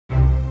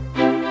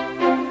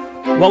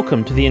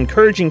Welcome to the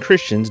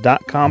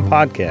encouragingchristians.com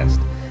podcast.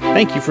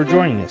 Thank you for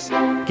joining us.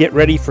 Get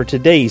ready for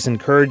today's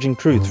encouraging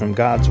truth from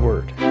God's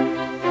Word.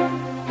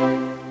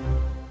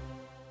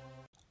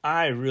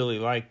 I really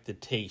like the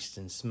taste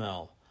and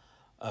smell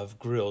of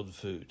grilled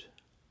food.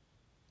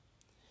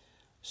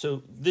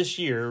 So this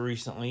year,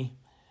 recently,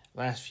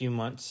 last few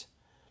months,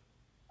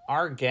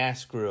 our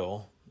gas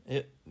grill,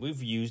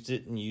 we've used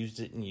it,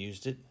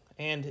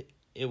 and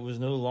it was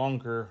no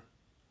longer,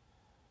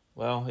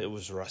 it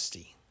was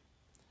rusty.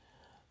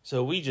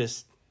 So we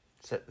just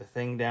set the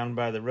thing down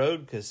by the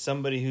road because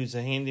somebody who's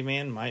a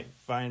handyman might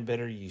find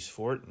better use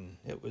for it, and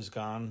it was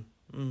gone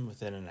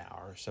within an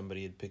hour.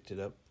 Somebody had picked it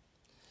up.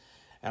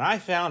 And I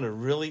found a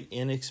really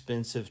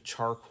inexpensive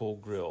charcoal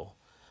grill.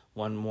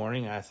 One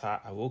morning I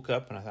woke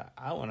up and I thought,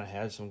 I want to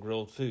have some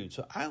grilled food.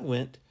 So I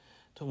went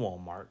to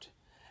Walmart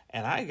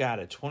and I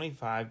got a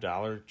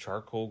 $25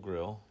 charcoal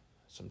grill,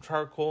 some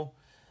charcoal,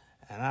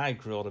 and I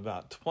grilled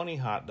about 20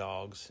 hot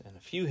dogs and a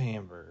few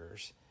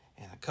hamburgers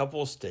and a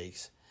couple of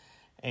steaks.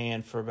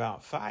 And for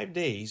about 5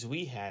 days,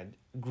 we had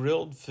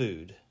grilled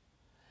food.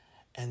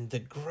 And the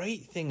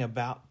great thing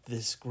about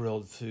this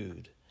grilled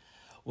food,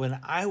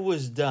 when I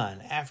was done,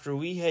 after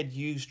we had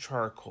used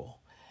charcoal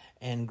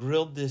and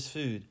grilled this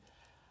food,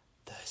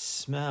 the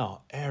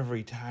smell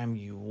every time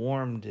you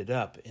warmed it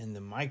up in the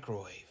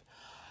microwave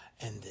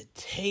and the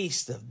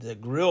taste of the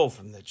grill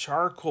from the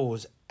charcoal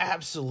was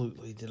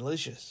absolutely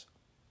delicious.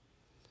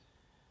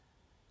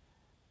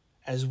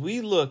 As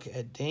we look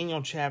at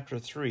Daniel chapter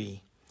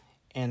 3,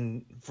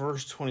 and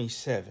verse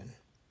 27,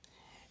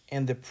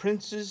 and the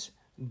princes,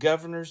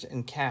 governors,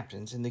 and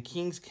captains, and the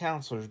king's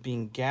counselors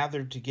being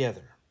gathered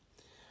together,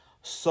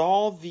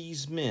 saw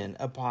these men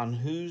upon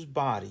whose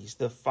bodies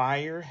the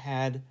fire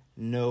had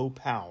no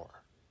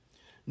power,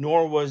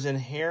 nor was an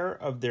hair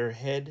of their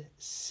head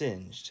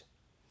singed,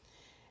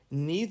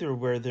 neither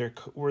were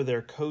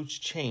their coats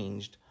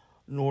changed,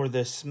 nor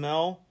the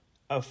smell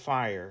of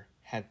fire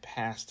had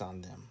passed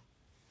on them.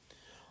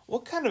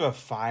 What kind of a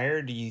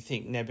fire do you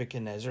think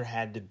Nebuchadnezzar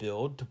had to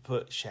build to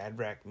put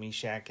Shadrach,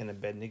 Meshach, and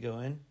Abednego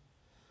in?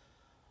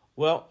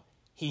 Well,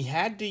 he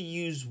had to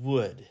use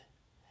wood.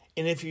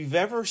 And if you've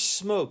ever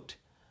smoked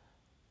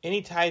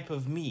any type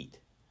of meat,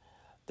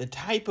 the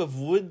type of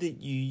wood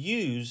that you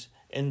use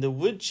and the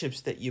wood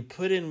chips that you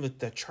put in with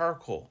the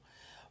charcoal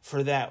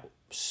for that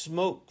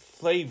smoke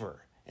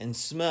flavor and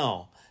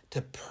smell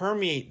to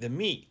permeate the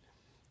meat,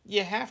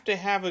 you have to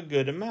have a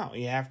good amount.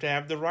 You have to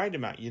have the right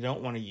amount. You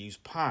don't want to use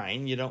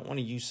pine. You don't want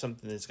to use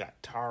something that's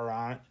got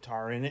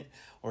tar in it,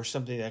 or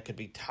something that could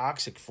be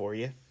toxic for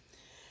you.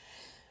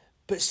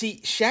 But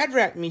see,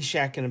 Shadrach,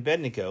 Meshach, and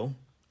Abednego,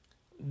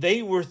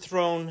 they were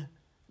thrown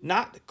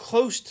not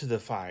close to the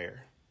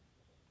fire.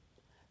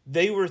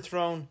 They were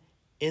thrown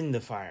in the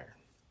fire.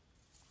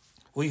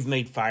 We've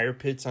made fire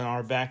pits on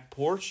our back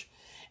porch,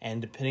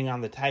 and depending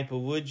on the type of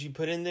wood you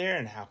put in there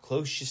and how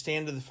close you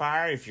stand to the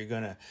fire, if you're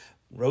going to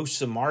roast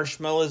some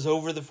marshmallows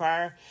over the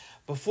fire,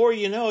 before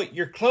you know it,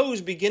 your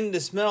clothes begin to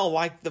smell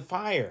like the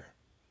fire.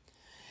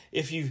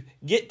 If you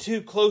get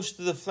too close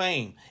to the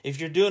flame, if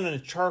you're doing a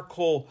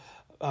charcoal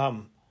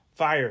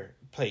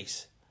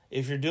fireplace,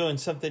 if you're doing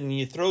something and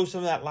you throw some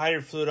of that lighter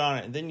fluid on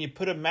it and then you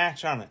put a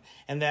match on it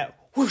and that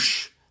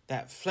whoosh,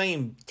 that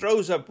flame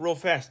throws up real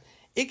fast,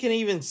 it can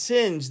even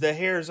singe the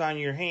hairs on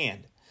your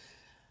hand.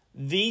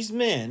 These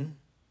men,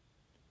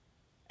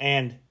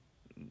 and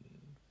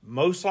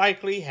most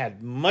likely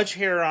had much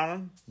hair on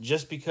them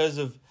just because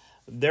of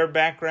their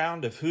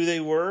background of who they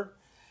were.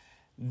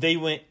 They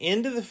went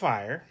into the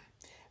fire.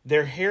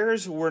 Their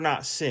hairs were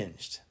not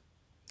singed.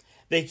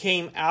 They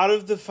came out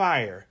of the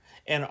fire,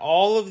 and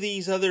all of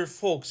these other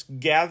folks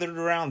gathered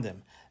around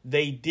them.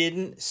 They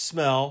didn't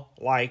smell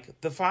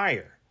like the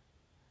fire.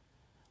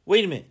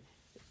 Wait a minute.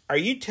 Are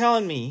you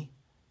telling me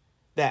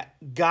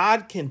that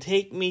God can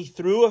take me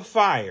through a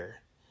fire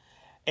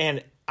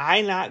and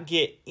I not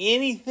get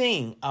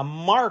anything, a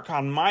mark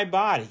on my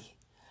body,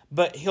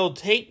 but he'll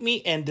take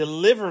me and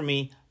deliver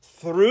me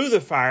through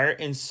the fire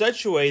in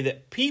such a way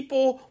that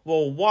people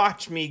will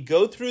watch me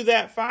go through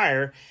that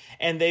fire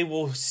and they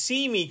will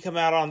see me come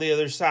out on the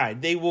other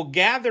side. They will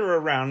gather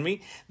around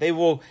me. They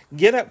will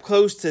get up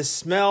close to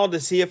smell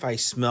to see if I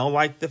smell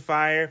like the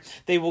fire.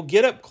 They will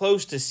get up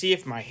close to see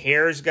if my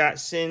hairs got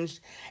singed.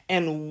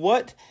 And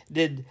what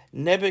did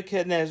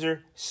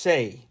Nebuchadnezzar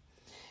say?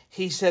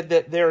 He said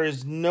that there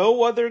is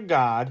no other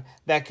God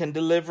that can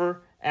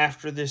deliver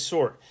after this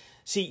sort.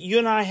 See, you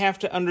and I have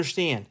to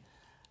understand,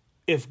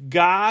 if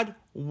God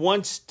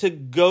wants to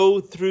go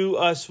through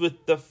us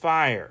with the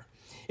fire,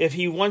 if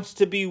he wants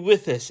to be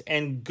with us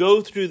and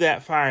go through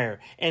that fire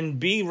and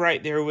be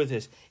right there with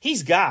us,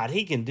 he's God.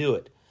 He can do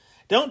it.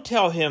 Don't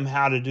tell him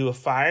how to do a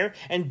fire,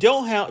 and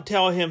don't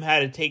tell him how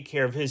to take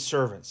care of his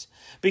servants.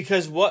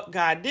 Because what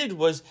God did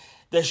was,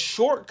 the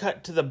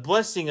shortcut to the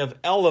blessing of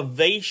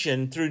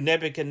elevation through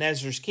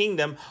Nebuchadnezzar's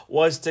kingdom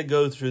was to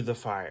go through the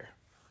fire.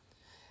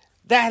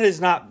 That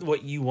is not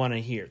what you want to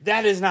hear.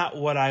 That is not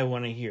what I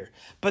want to hear.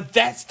 But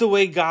that's the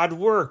way God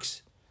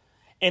works.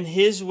 And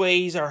His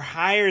ways are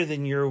higher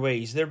than your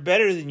ways. They're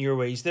better than your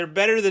ways. They're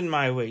better than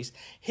my ways.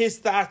 His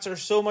thoughts are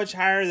so much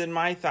higher than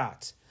my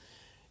thoughts.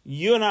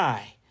 You and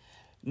I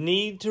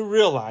need to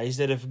realize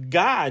that if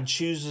God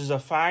chooses a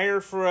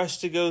fire for us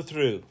to go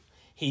through,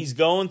 He's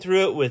going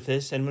through it with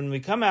us. And when we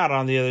come out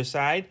on the other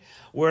side,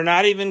 we're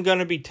not even going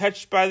to be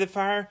touched by the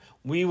fire.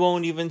 We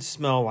won't even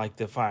smell like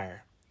the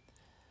fire.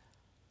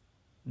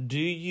 Do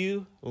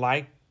you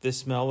like the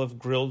smell of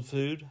grilled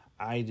food?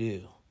 I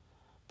do.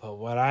 But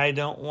what I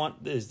don't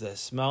want is the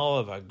smell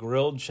of a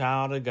grilled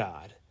child of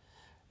God.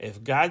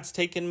 If God's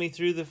taking me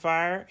through the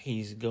fire,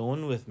 He's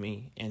going with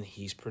me and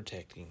He's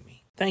protecting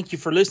me. Thank you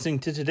for listening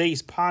to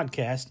today's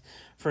podcast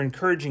for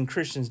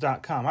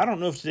EncouragingChristians.com. I don't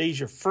know if today's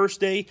your first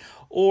day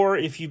or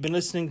if you've been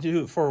listening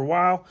to it for a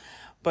while,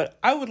 but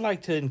I would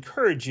like to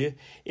encourage you,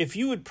 if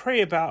you would pray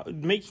about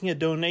making a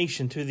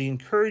donation to the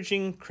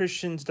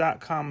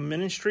EncouragingChristians.com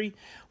ministry,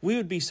 we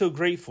would be so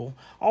grateful.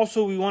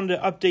 Also, we wanted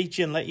to update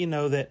you and let you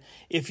know that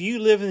if you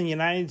live in the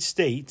United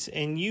States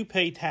and you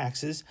pay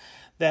taxes,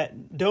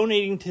 that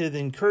donating to the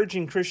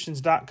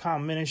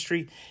EncouragingChristians.com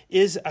ministry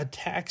is a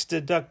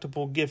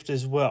tax-deductible gift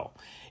as well.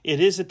 It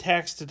is a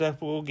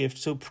tax-deductible gift,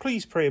 so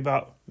please pray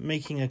about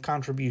making a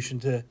contribution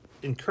to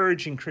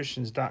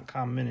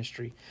EncouragingChristians.com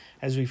ministry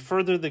as we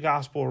further the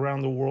gospel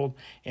around the world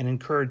and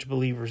encourage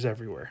believers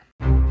everywhere.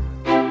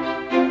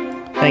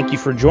 Thank you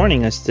for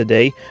joining us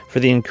today for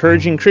the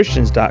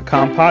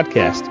EncouragingChristians.com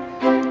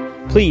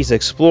podcast. Please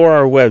explore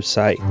our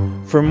website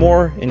for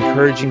more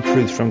encouraging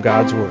truths from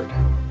God's Word.